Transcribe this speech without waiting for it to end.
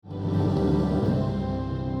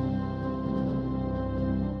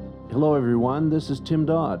Hello everyone, this is Tim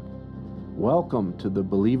Dodd. Welcome to the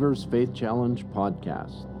Believer's Faith Challenge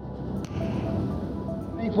podcast.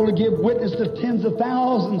 Thankful to give witness to tens of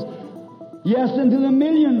thousands, yes, and to the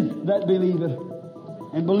millions that believe it.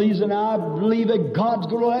 And believes, and I believe that God's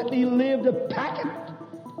going to let me live to pack it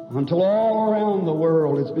until all around the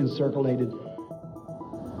world it's been circulated.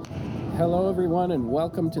 Hello everyone and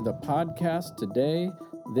welcome to the podcast today.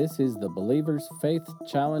 This is the Believer's Faith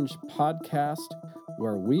Challenge podcast,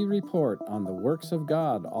 where we report on the works of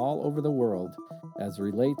God all over the world as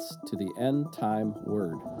relates to the end time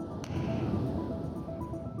word.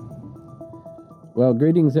 Well,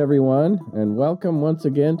 greetings everyone, and welcome once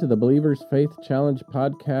again to the Believer's Faith Challenge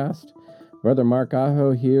podcast. Brother Mark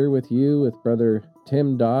Aho here with you with Brother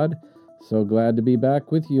Tim Dodd. So glad to be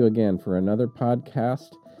back with you again for another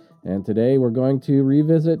podcast. And today we're going to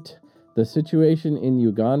revisit the situation in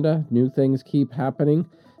Uganda. New things keep happening.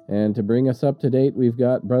 And to bring us up to date, we've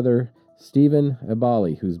got Brother Stephen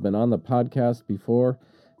Ibale, who's been on the podcast before,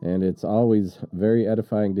 and it's always very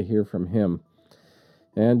edifying to hear from him.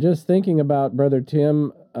 And just thinking about Brother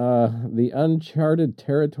Tim, the uncharted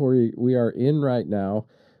territory we are in right now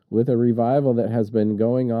with a revival that has been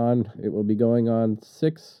going on, it will be going on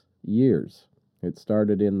 6 years. It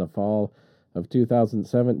started in the fall of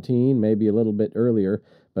 2017, maybe a little bit earlier,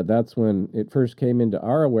 but that's when it first came into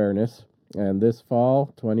our awareness. And this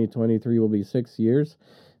fall, 2023, will be 6 years.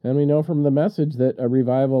 And we know from the message that a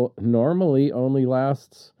revival normally only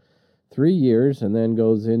lasts 3 years and then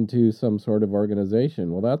goes into some sort of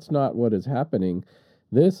organization. Well, that's not what is happening.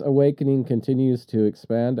 This awakening continues to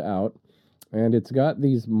expand out, and it's got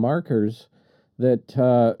these markers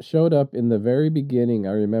that showed up in the very beginning.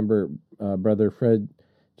 I remember Brother Fred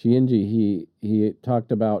Chiinji, he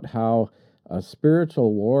talked about how a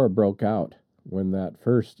spiritual war broke out when that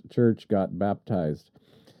first church got baptized.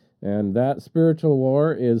 And that spiritual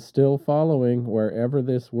war is still following wherever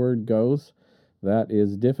this word goes. That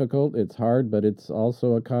is difficult, it's hard, but it's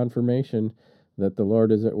also a confirmation that the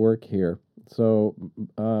Lord is at work here. So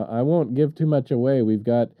I won't give too much away. We've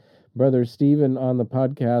got Brother Stephen on the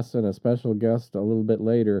podcast and a special guest a little bit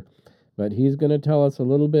later, but he's going to tell us a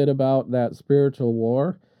little bit about that spiritual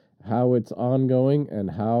war, how it's ongoing,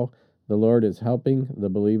 and how the Lord is helping the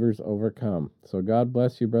believers overcome. So God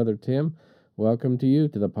bless you, Brother Tim. Welcome to you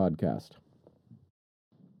to the podcast.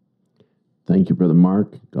 Thank you, Brother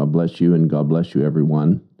Mark. God bless you, and God bless you,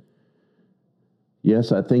 everyone.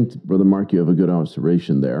 Yes, I think, Brother Mark, you have a good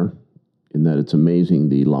observation there, in that it's amazing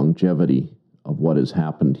the longevity of what has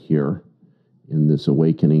happened here in this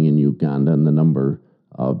awakening in Uganda, and the number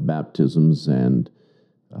of baptisms and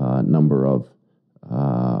number of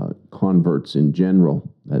converts in general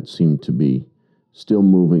that seem to be still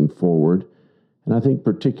moving forward. And I think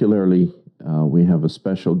particularly we have a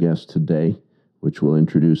special guest today, which we'll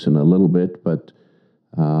introduce in a little bit. But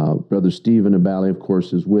Brother Stephen Ibale, of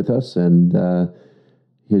course, is with us, and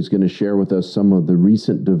he's going to share with us some of the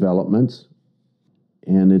recent developments.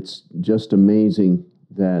 And it's just amazing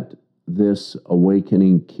that this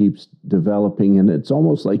awakening keeps developing, and it's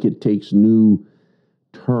almost like it takes new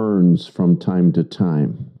turns from time to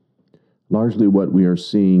time. Largely what we are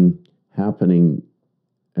seeing happening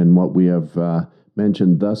and what we have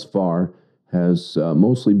mentioned thus far has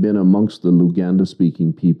mostly been amongst the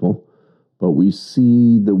Luganda-speaking people, but we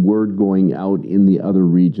see the word going out in the other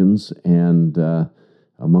regions, and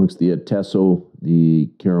amongst the Ateso, the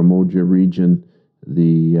Karamoja region,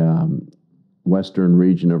 the western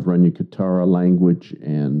region of Ranyakatara language,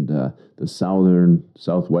 and the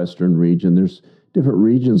southwestern region. There's different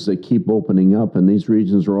regions that keep opening up, and these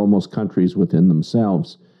regions are almost countries within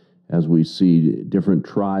themselves, as we see different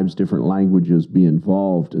tribes, different languages be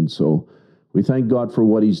involved. And so we thank God for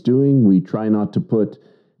what he's doing. We try not to put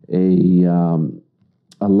a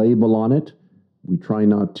label on it. We try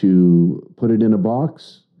not to put it in a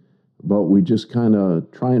box, but we just kind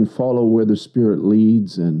of try and follow where the Spirit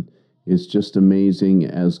leads, and it's just amazing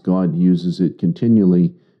as God uses it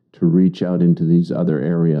continually to reach out into these other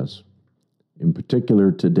areas. In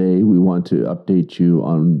particular, today, we want to update you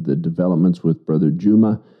on the developments with Brother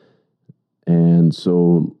Juma. And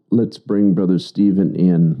so let's bring Brother Stephen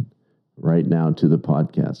in right now to the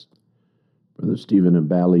podcast. Brother Stephen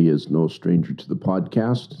Ibale is no stranger to the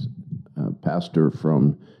podcast, pastor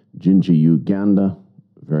from Jinja, Uganda,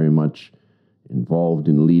 very much involved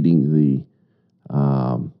in leading the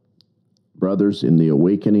brothers in the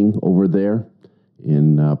awakening over there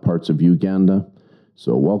in parts of Uganda.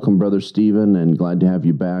 So welcome, Brother Stephen, and glad to have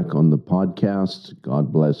you back on the podcast.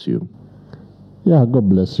 God bless you. Yeah, God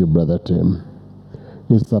bless you, Brother Tim.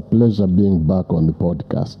 It's a pleasure being back on the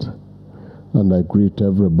podcast, and I greet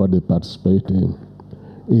everybody participating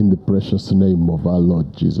in the precious name of our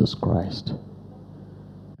Lord Jesus Christ.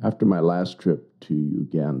 After my last trip to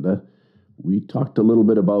Uganda, we talked a little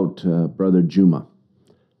bit about Brother Juma,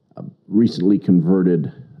 a recently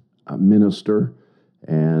converted minister,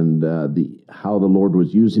 and how the Lord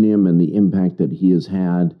was using him and the impact that he has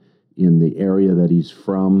had in the area that he's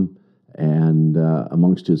from and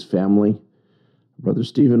amongst his family. Brother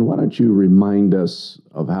Stephen, why don't you remind us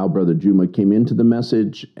of how Brother Juma came into the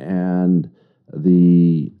message and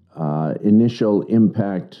the initial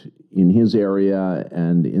impact in his area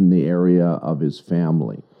and in the area of his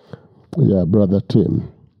family? Yeah, Brother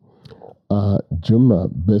Tim. Juma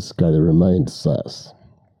basically reminds us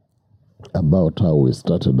about how we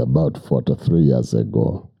started about 43 years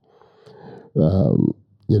ago.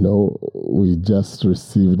 We just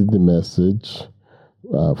received the message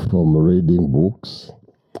from reading books,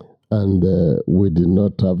 and we did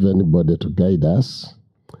not have anybody to guide us.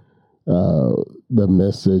 The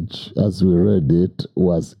message, as we read it,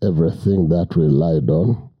 was everything that we relied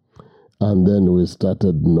on. And then we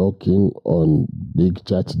started knocking on big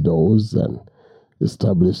church doors and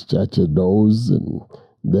established church doors, and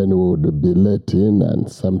then we would be let in,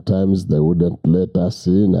 and sometimes they wouldn't let us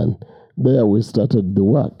in, and there we started the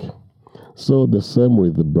work. So the same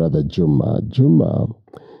with Brother Juma. Juma,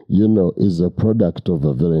 is a product of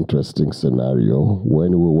a very interesting scenario.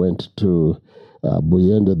 When we went to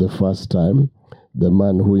Buyende the first time, the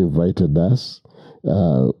man who invited us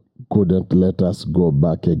couldn't let us go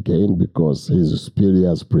back again because his spirit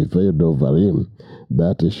has prevailed over him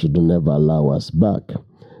that he should never allow us back.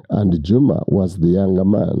 And Juma was the younger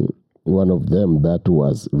man, one of them that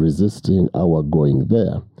was resisting our going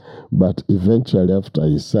there. But eventually, after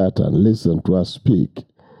he sat and listened to us speak,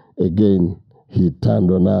 again, he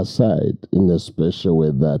turned on our side in a special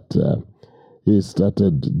way that he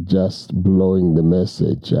started just blowing the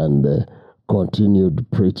message and continued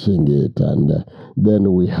preaching it. And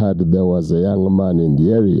then we heard there was a young man in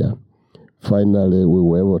the area. Finally, we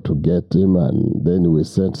were able to get him, and then we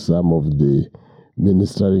sent some of the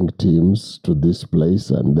ministering teams to this place,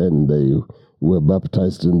 and then they were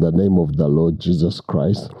baptized in the name of the Lord Jesus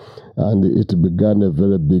Christ. And it began a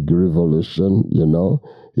very big revolution.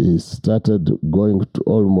 He started going to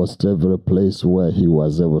almost every place where he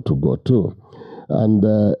was able to go to. And,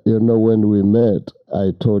 when we met,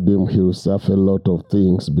 I told him he will suffer a lot of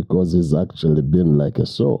things because he's actually been like a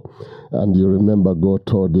soul. And you remember God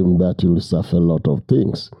told him that he will suffer a lot of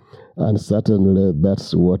things. And certainly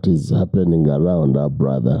that's what is happening around our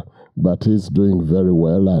brother. But he's doing very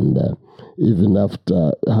well, and even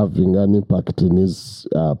after having an impact in his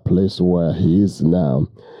place where he is now,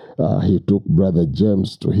 he took Brother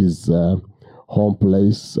James to his home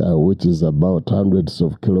place, which is about hundreds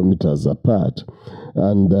of kilometers apart.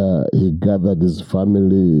 And he gathered his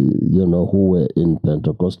family, who were in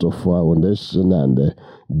Pentecostal Foundation and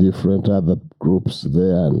different other groups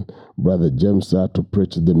there. And Brother James had to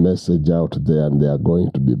preach the message out there, and they are going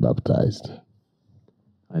to be baptized.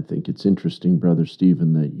 I think it's interesting, Brother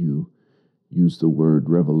Stephen, that you use the word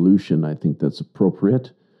revolution. I think that's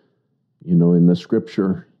appropriate. In the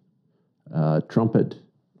scripture, trumpet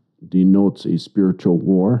denotes a spiritual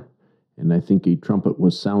war, and I think a trumpet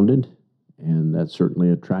was sounded, and that certainly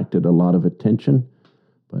attracted a lot of attention,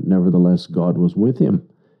 but nevertheless, God was with him.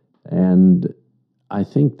 And I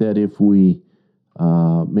think that if we,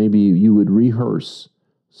 maybe you would rehearse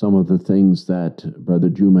some of the things that Brother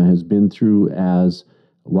Juma has been through, as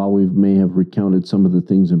while we may have recounted some of the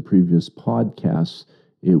things in previous podcasts,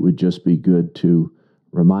 it would just be good to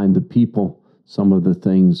remind the people some of the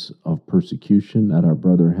things of persecution that our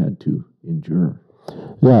brother had to endure.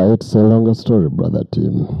 Yeah, it's a longer story, Brother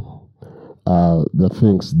Tim. The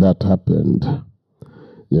things that happened,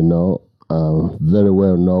 very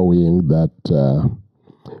well knowing that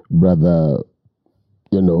Brother,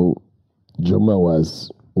 Juma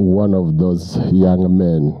was one of those young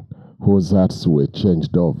men whose hearts were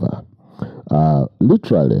changed over.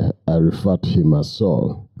 Literally, I referred to him as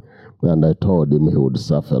Saul, and I told him he would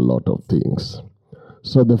suffer a lot of things.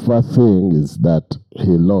 So the first thing is that he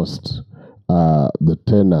lost the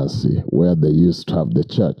tenancy where they used to have the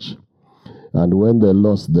church. And when they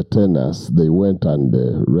lost the tenants, they went and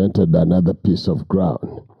rented another piece of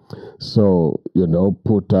ground. So,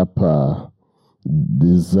 put up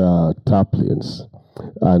these tarpaulins.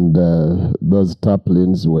 And those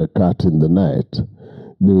tarpaulins were cut in the night.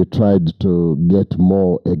 They tried to get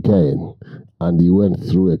more again, and he went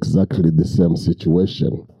through exactly the same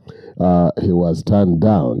situation. He was turned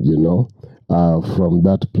down, from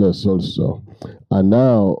that place also. And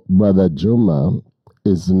now Brother Juma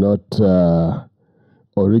is not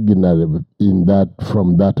originally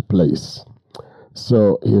from that place.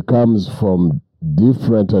 So he comes from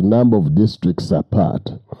a number of districts apart.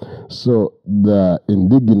 So the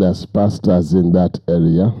indigenous pastors in that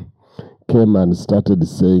area came and started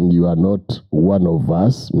saying, you are not one of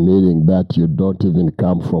us, meaning that you don't even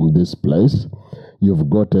come from this place. You've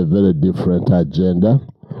got a very different agenda.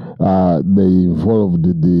 They involved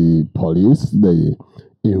the police, they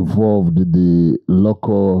involved the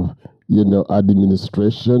local,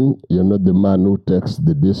 administration, the man who takes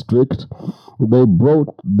the district. They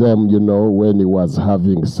brought them, when he was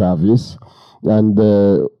having service. And,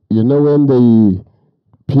 when the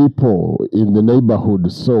people in the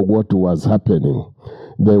neighborhood saw what was happening,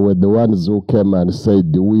 they were the ones who came and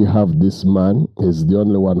said, do we have this man? He's the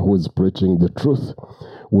only one who is preaching the truth.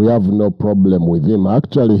 We have no problem with him.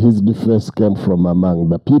 Actually, his defense came from among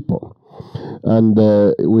the people. And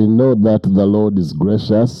we know that the Lord is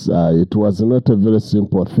gracious. It was not a very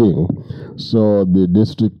simple thing. So the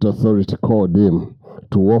district authority called him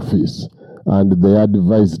to office, and they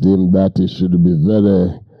advised him that he should be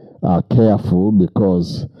very careful,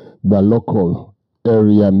 because the local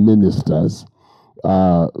area ministers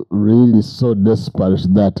are really so desperate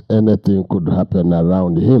that anything could happen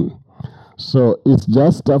around him. So it's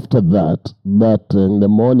just after that in the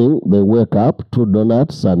morning they wake up, 2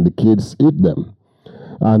 donuts, and the kids eat them.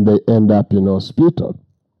 And they end up in hospital,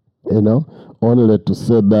 only to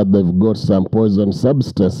say that they've got some poison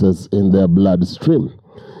substances in their bloodstream.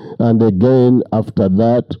 And again, after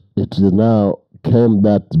that, it now came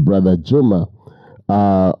that Brother Juma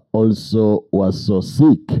also was so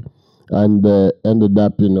sick and ended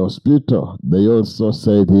up in hospital. They also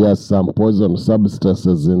said he has some poison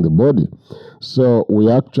substances in the body. So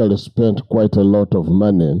we actually spent quite a lot of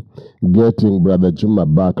money getting Brother Juma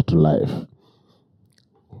back to life.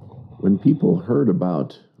 When people heard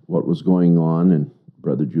about what was going on in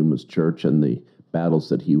Brother Juma's church and the battles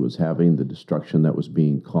that he was having, the destruction that was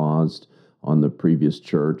being caused on the previous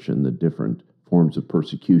church and the different forms of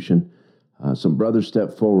persecution, some brothers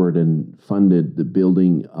stepped forward and funded the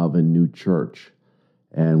building of a new church.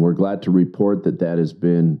 And we're glad to report that that has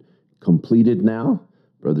been completed now.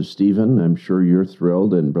 Brother Stephen, I'm sure you're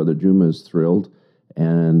thrilled, and Brother Juma is thrilled.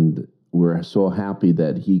 And we're so happy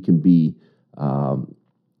that he can be a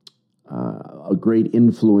great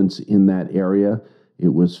influence in that area.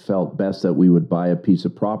 It was felt best that we would buy a piece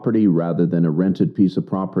of property rather than a rented piece of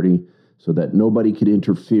property, so that nobody could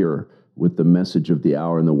interfere with the message of the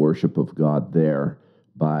hour and the worship of God there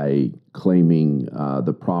by claiming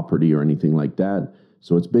the property or anything like that.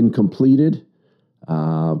 So it's been completed.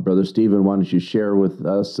 Brother Stephen, why don't you share with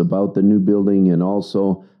us about the new building? And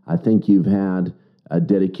also, I think you've had a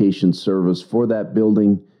dedication service for that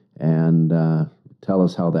building, and tell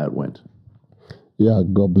us how that went. Yeah,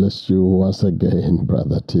 God bless you once again,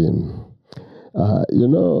 Brother Tim.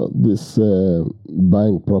 This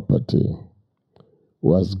buying property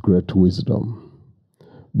was great wisdom,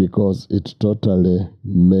 because it totally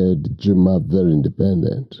made Juma very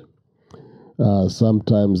independent.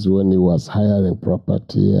 Sometimes when he was hiring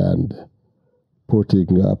property and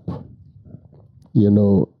putting up,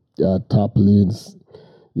 tarpaulins,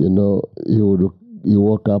 he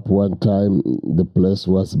woke up one time, the place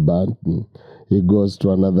was burnt. And he goes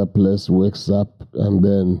to another place, wakes up, and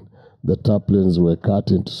then the tarpaulins were cut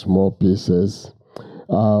into small pieces.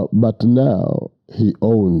 But now he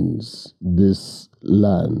owns this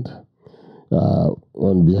land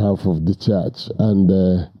on behalf of the church. And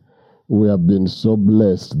we have been so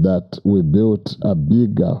blessed that we built a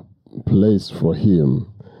bigger place for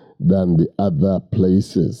him than the other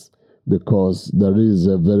places, because there is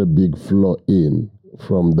a very big flow in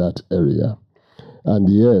from that area. And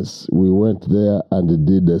yes, we went there and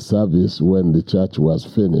did a service when the church was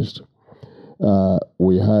finished.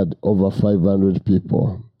 We had over 500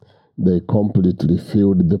 people. They completely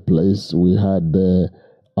filled the place. We had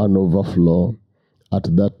an overflow. At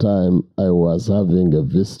that time, I was having a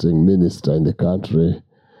visiting minister in the country,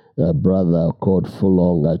 a brother called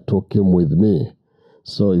Fulong. I took him with me.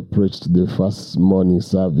 So he preached the first morning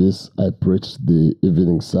service. I preached the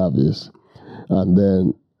evening service. And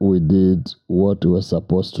then we did what we were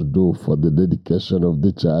supposed to do for the dedication of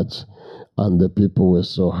the church. And the people were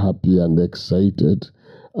so happy and excited.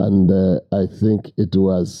 And I think it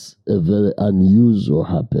was a very unusual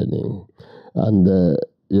happening. And,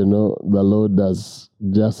 the Lord has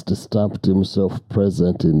just stamped himself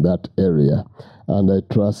present in that area. And I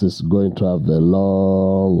trust it's going to have a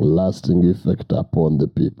long-lasting effect upon the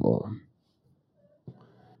people.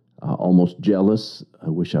 Almost jealous. I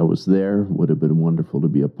wish I was there. Would have been wonderful to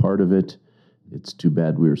be a part of it. It's too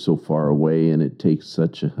bad we are so far away, and it takes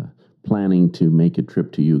such a planning to make a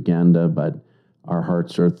trip to Uganda, but our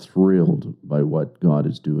hearts are thrilled by what God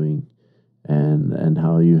is doing and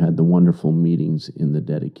how you had the wonderful meetings in the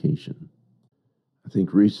dedication. I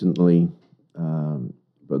think recently,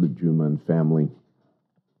 Brother Juma and family,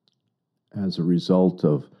 as a result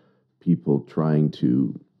of people trying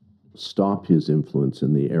to stop his influence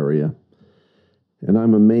in the area, and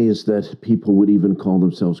I'm amazed that people would even call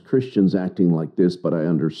themselves Christians acting like this, but I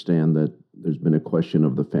understand that there's been a question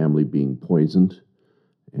of the family being poisoned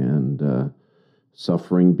and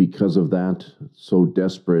suffering because of that. So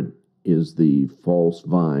desperate is the false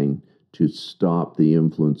vine to stop the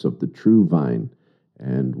influence of the true vine.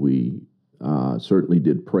 And we certainly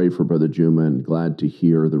did pray for Brother Juma, and glad to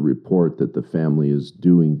hear the report that the family is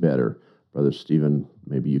doing better. Brother Stephen,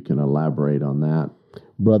 maybe you can elaborate on that.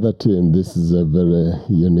 Brother Tim, this is a very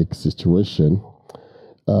unique situation.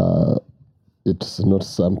 It's not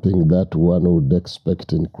something that one would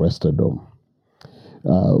expect in Christendom.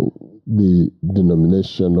 The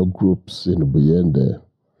denominational groups in Buyende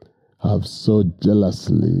have so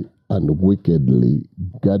jealously and wickedly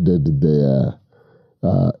guarded their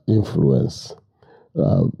influence,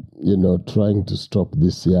 trying to stop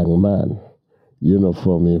this young man,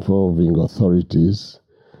 from involving authorities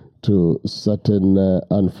to certain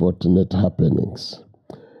unfortunate happenings.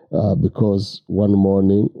 Because one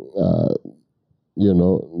morning,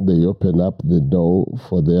 they open up the door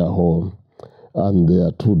for their home, and there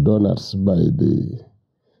are two donuts by the,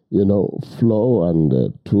 floor,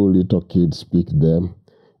 and two little kids pick them,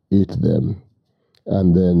 eat them,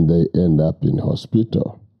 and then they end up in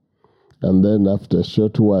hospital. And then after a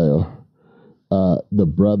short while, the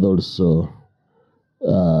brother also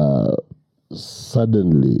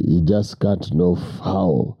suddenly, he just can't know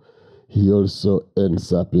how, he also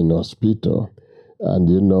ends up in hospital. And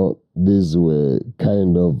these were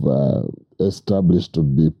kind of established to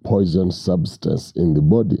be poison substance in the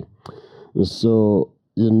body. So,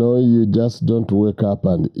 you just don't wake up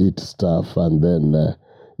and eat stuff and then,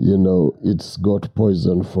 it's got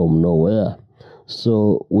poison from nowhere.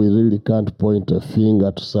 So we really can't point a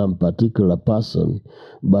finger to some particular person,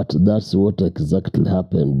 but that's what exactly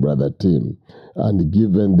happened, Brother Tim. And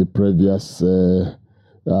given the previous,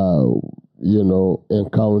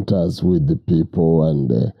 encounters with the people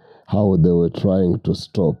and how they were trying to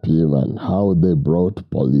stop him and how they brought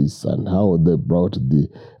police and how they brought the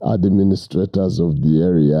administrators of the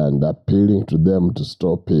area and appealing to them to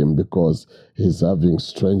stop him because he's having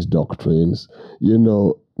strange doctrines,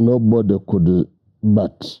 nobody could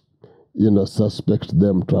but, suspect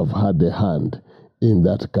them to have had a hand in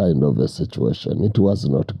that kind of a situation. It was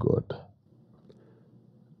not good.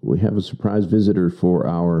 We have a surprise visitor for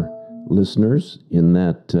our listeners in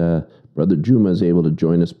that Brother Juma is able to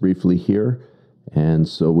join us briefly here, and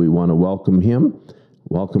so we want to welcome him.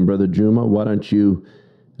 Welcome, Brother Juma. Why don't you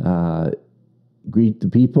greet the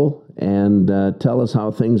people and tell us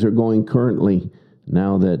how things are going currently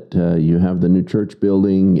now that you have the new church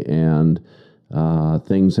building and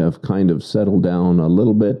things have kind of settled down a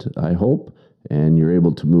little bit, I hope, and you're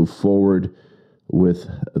able to move forward with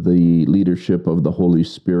the leadership of the Holy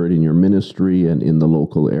Spirit in your ministry and in the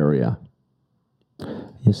local area.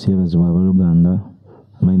 Yes, yebazibwa Uganda.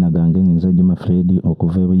 Maina gange ninza Juma Fred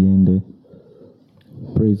okuva Buyende.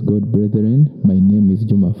 Praise God, brethren. My name is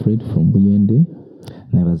Juma Fred from Buyende.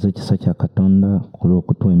 Nebaza ekisa kya Katonda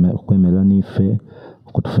okwemera niffe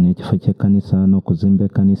okutufuna ekifo ky'ekkanisa n'okuzimba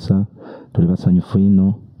ekkanisa. Tuli basanyufu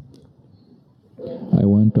ino. I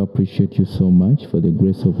want to appreciate you so much for the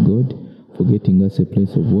grace of God, for getting us a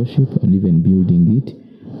place of worship and even building it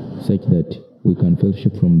such that we can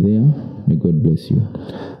fellowship from there. May God bless you.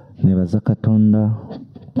 Nebaza Katonda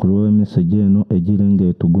ku lw'emesegi eno egiri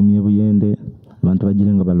ng'etugumye Buyende, abantu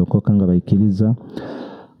bagire nga balokoka nga baikiriza.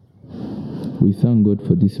 We thank God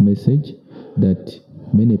for this message that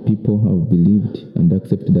many people have believed and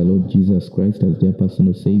accepted the Lord Jesus Christ as their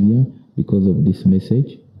personal Savior because of this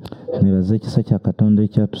message. Nebaza ekisa kya Katonda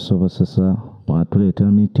ekyatusobozesa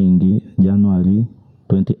watuleetera meeting January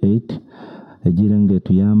 28 egire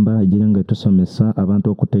ng'etuyamba, egire ng'etusomesa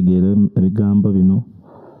abantu okutegeera ebigambo bino.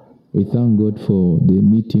 We thank God for the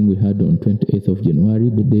meeting we had on 28th of January,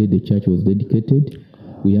 the day the church was dedicated.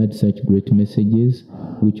 We had such great messages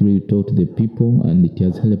which really taught the people, and it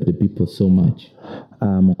has helped the people so much.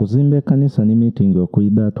 Mu kuzimba ekkanisa ne meeting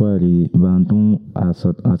okuyida twali bantu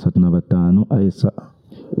 35 ayesa.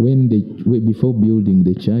 Before building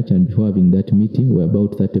the church and before having that meeting, we were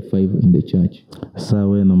about 35 in the church.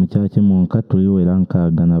 Saawa eno mu kyaki mwonka tuliwera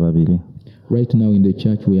 62. Right now in the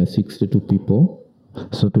church we are 62 people.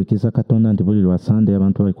 So tukisa katonda nti buli lwa Sunday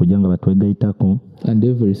abantu bali kujanga batwegaitako. And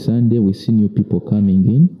every Sunday we see new people coming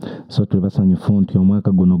in. So tuli basanyufu nti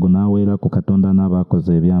omwaka guno gunaawera ku katonda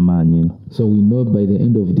n'abakoze ebyamaanyi. So we know by the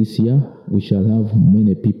end of this year we shall have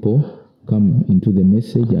many people come into the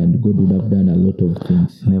message and God would have done a lot of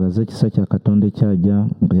things. Nebaze ekisa kya katonda ekyaja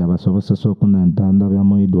yabasobosesa okunandanda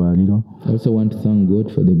byamu idwaliro. I also want to thank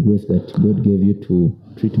God for the grace that God gave you to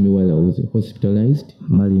treat me while I was hospitalized.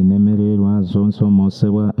 Mali nemererwa zonse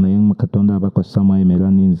omosebwa naye katonda abakozesa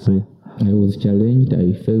emera ninze. I was challenged.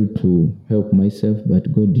 I failed to help myself,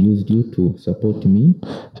 but God used you to support me.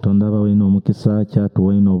 Katonda abaweina omukisa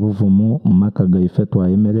kyatuweina obuvumu mu maka gaife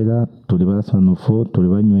twayemerera tuli basanufu tuli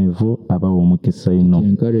banywevu abawa omukisa ino. He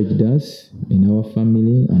encouraged us in our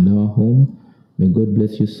family and our home. May God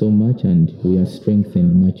bless you so much, and we are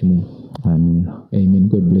strengthened much more. Amen. Amen.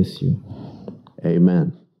 God bless you.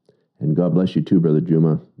 Amen. And God bless you too, Brother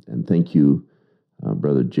Juma. And thank you,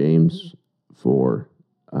 Brother James,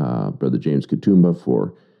 Brother James Katumba,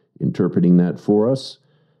 for interpreting that for us.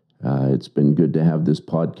 It's been good to have this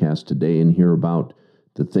podcast today and hear about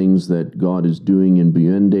the things that God is doing in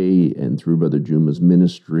Burundi and through Brother Juma's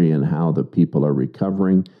ministry and how the people are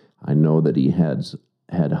recovering. I know that he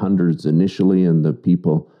had hundreds initially, and the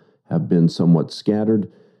people have been somewhat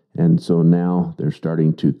scattered. And so now they're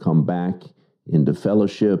starting to come back into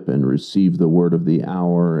fellowship and receive the word of the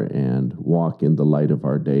hour and walk in the light of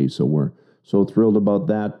our day. So we're so thrilled about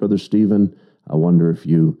that, Brother Stephen. I wonder if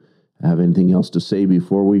you have anything else to say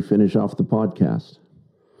before we finish off the podcast.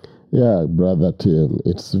 Yeah, Brother Tim,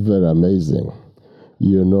 it's very amazing.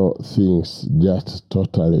 You know, things just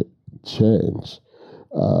totally change.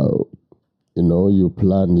 You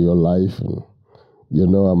plan your life. And,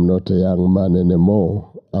 I'm not a young man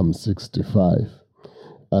anymore. I'm 65.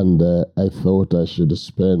 And I thought I should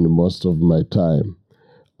spend most of my time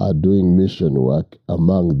doing mission work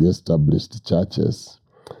among the established churches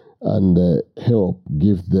and help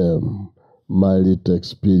give them my little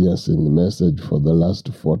experience in the message for the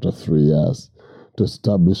last 43 years to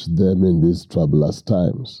establish them in these troublous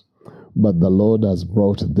times. But the Lord has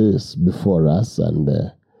brought this before us, and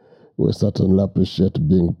we certainly appreciate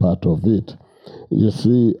being part of it. You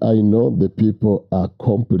see, I know the people are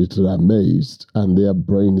completely amazed and their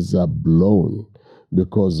brains are blown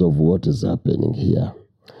because of what is happening here.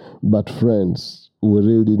 But friends, we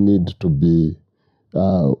really need to be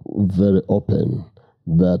very open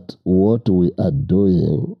that what we are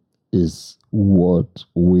doing is what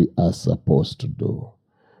we are supposed to do.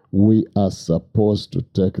 We are supposed to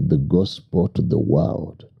take the gospel to the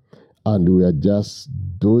world. And we are just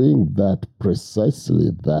doing that,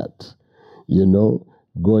 precisely that.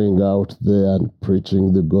 Going out there and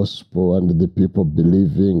preaching the gospel and the people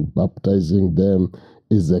believing, baptizing them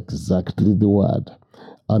is exactly the word.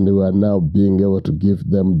 And we are now being able to give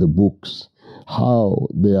them the books. How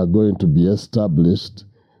they are going to be established,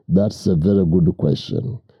 that's a very good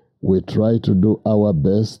question. We try to do our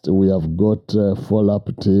best. We have got follow-up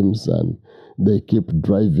teams, and they keep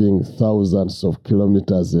driving thousands of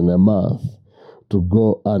kilometers in a month to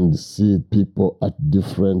go and see people at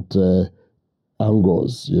different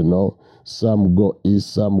angles, Some go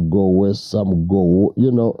east, some go west, some go,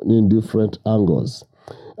 in different angles.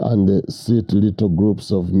 And sit little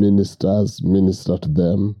groups of ministers, minister to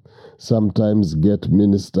them. Sometimes get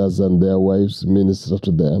ministers and their wives, minister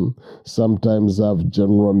to them. Sometimes have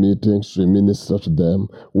general meetings, we minister to them.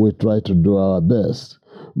 We try to do our best.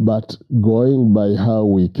 But going by how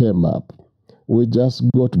we came up, we just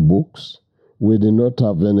got books. We did not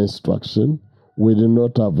have any instruction. We did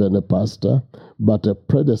not have any pastor. But a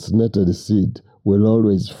predestinated seed will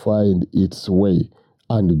always find its way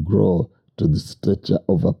and grow to the stature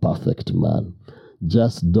of a perfect man.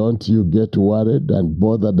 Just don't you get worried and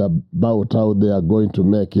bothered about how they are going to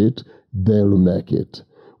make it. They'll make it.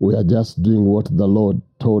 We are just doing what the Lord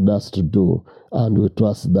told us to do, and we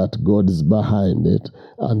trust that God is behind it,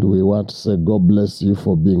 and we want to say God bless you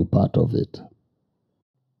for being part of it.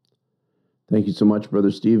 Thank you so much,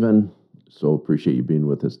 Brother Stephen. So appreciate you being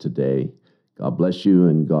with us today. God bless you,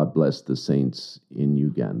 and God bless the saints in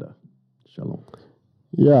Uganda. Shalom.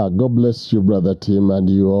 Yeah, God bless you, Brother Tim, and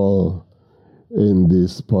you all in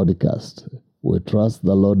this podcast. We trust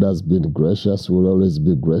the Lord has been gracious, will always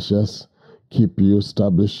be gracious, keep you,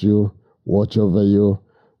 establish you, watch over you.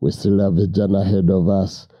 We still have a journey ahead of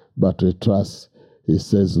us, but we trust. He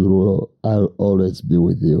says, I'll always be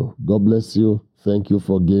with you. God bless you. Thank you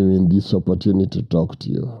for giving this opportunity to talk to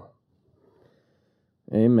you.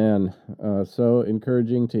 Amen. So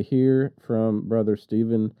encouraging to hear from Brother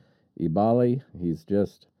Stephen Ibale. He's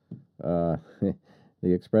just, the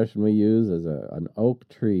expression we use is an oak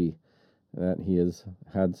tree that he has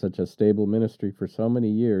had such a stable ministry for so many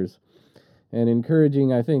years. And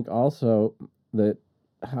encouraging, I think, also that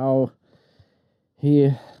how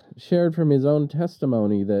he shared from his own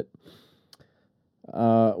testimony that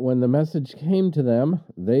when the message came to them,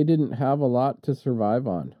 they didn't have a lot to survive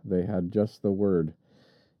on. They had just the word.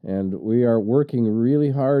 And we are working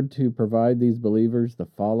really hard to provide these believers the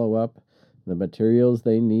follow-up, the materials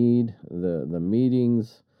they need, the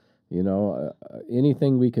meetings,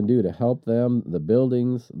 anything we can do to help them, the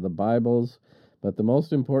buildings, the Bibles. But the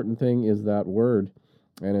most important thing is that word.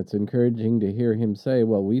 And it's encouraging to hear him say,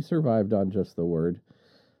 well, we survived on just the word.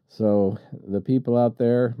 So the people out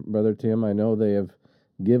there, Brother Tim, I know they have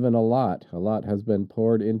given a lot. A lot has been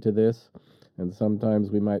poured into this. And sometimes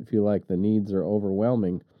we might feel like the needs are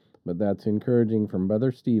overwhelming. But that's encouraging from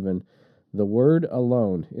Brother Stephen. The word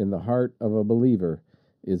alone in the heart of a believer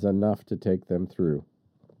is enough to take them through.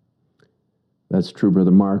 That's true,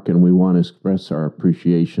 Brother Mark, and we want to express our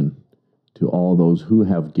appreciation to all those who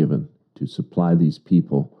have given to supply these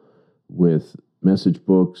people with message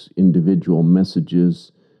books, individual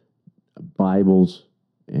messages, Bibles,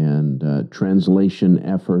 and translation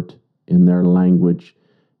effort in their language.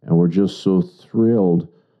 And we're just so thrilled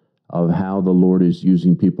of how the Lord is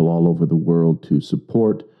using people all over the world to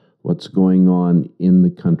support what's going on in the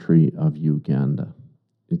country of Uganda.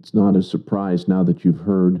 It's not a surprise now that you've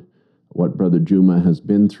heard what Brother Juma has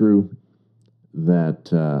been through,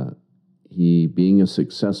 that he, being a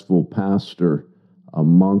successful pastor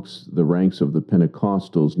amongst the ranks of the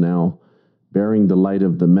Pentecostals, now bearing the light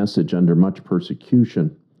of the message under much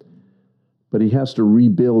persecution, but he has to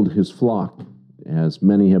rebuild his flock, as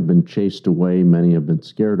many have been chased away, many have been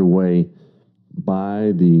scared away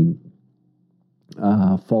by the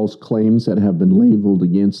false claims that have been labeled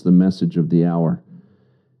against the message of the hour.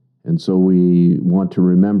 And so we want to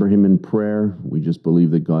remember him in prayer. We just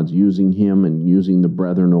believe that God's using him and using the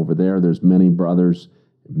brethren over there. There's many brothers,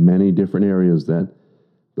 many different areas that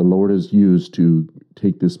the Lord has used to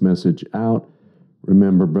take this message out.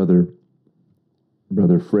 Remember Brother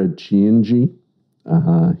Fred Chienji,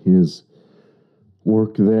 his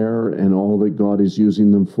work there and all that God is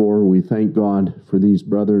using them for. We thank God for these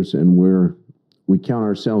brothers, and we count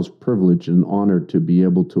ourselves privileged and honored to be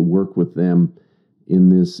able to work with them in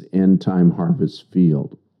this end-time harvest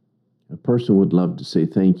field. A person would love to say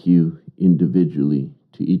thank you individually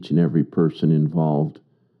to each and every person involved,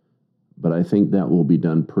 but I think that will be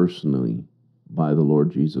done personally by the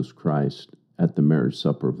Lord Jesus Christ at the marriage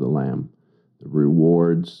supper of the Lamb. The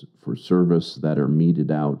rewards for service that are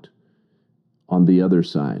meted out on the other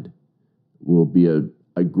side will be a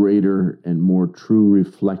greater and more true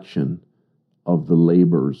reflection of the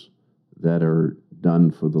labors that are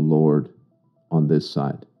done for the Lord on this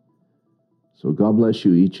side. So God bless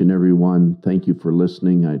you, each and every one. Thank you for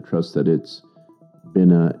listening. I trust that it's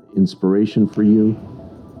been an inspiration for you.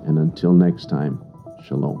 And until next time,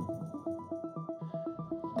 shalom.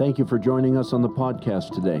 Thank you for joining us on the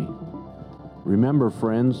podcast today. Remember,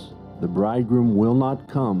 friends, the bridegroom will not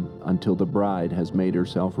come until the bride has made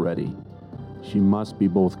herself ready. She must be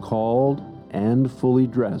both called and fully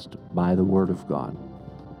dressed by the Word of God.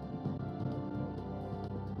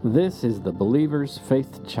 This is the Believer's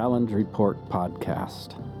Faith Challenge Report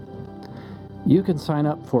podcast. You can sign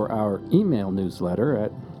up for our email newsletter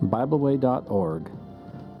at BibleWay.org.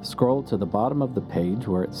 Scroll to the bottom of the page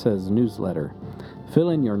where it says Newsletter. Fill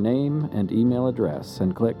in your name and email address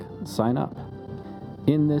and click Sign Up.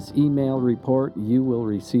 In this email report, you will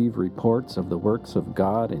receive reports of the works of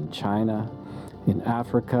God in China, in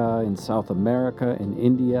Africa, in South America, in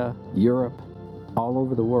India, Europe, all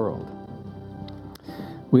over the world.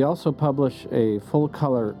 We also publish a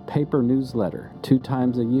full-color paper newsletter 2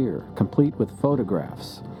 times a year, complete with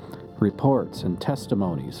photographs, reports, and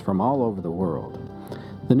testimonies from all over the world.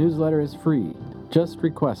 The newsletter is free. Just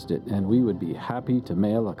request it, and we would be happy to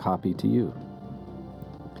mail a copy to you.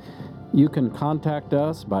 You can contact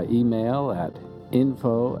us by email at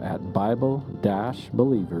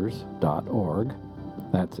info@bible-believers.org.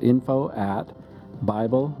 That's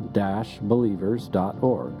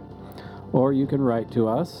info@bible-believers.org. Or you can write to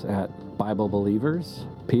us at Bible Believers,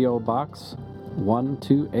 P.O. Box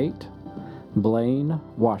 128, Blaine,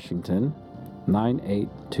 Washington,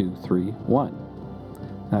 98231.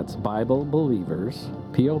 That's Bible Believers,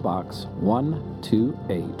 P.O. Box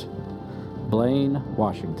 128, Blaine,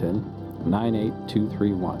 Washington,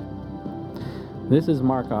 98231. This is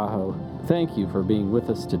Mark Aho. Thank you for being with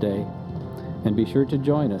us today, and be sure to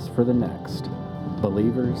join us for the next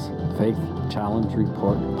Believer's Faith Challenge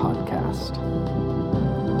Report podcast.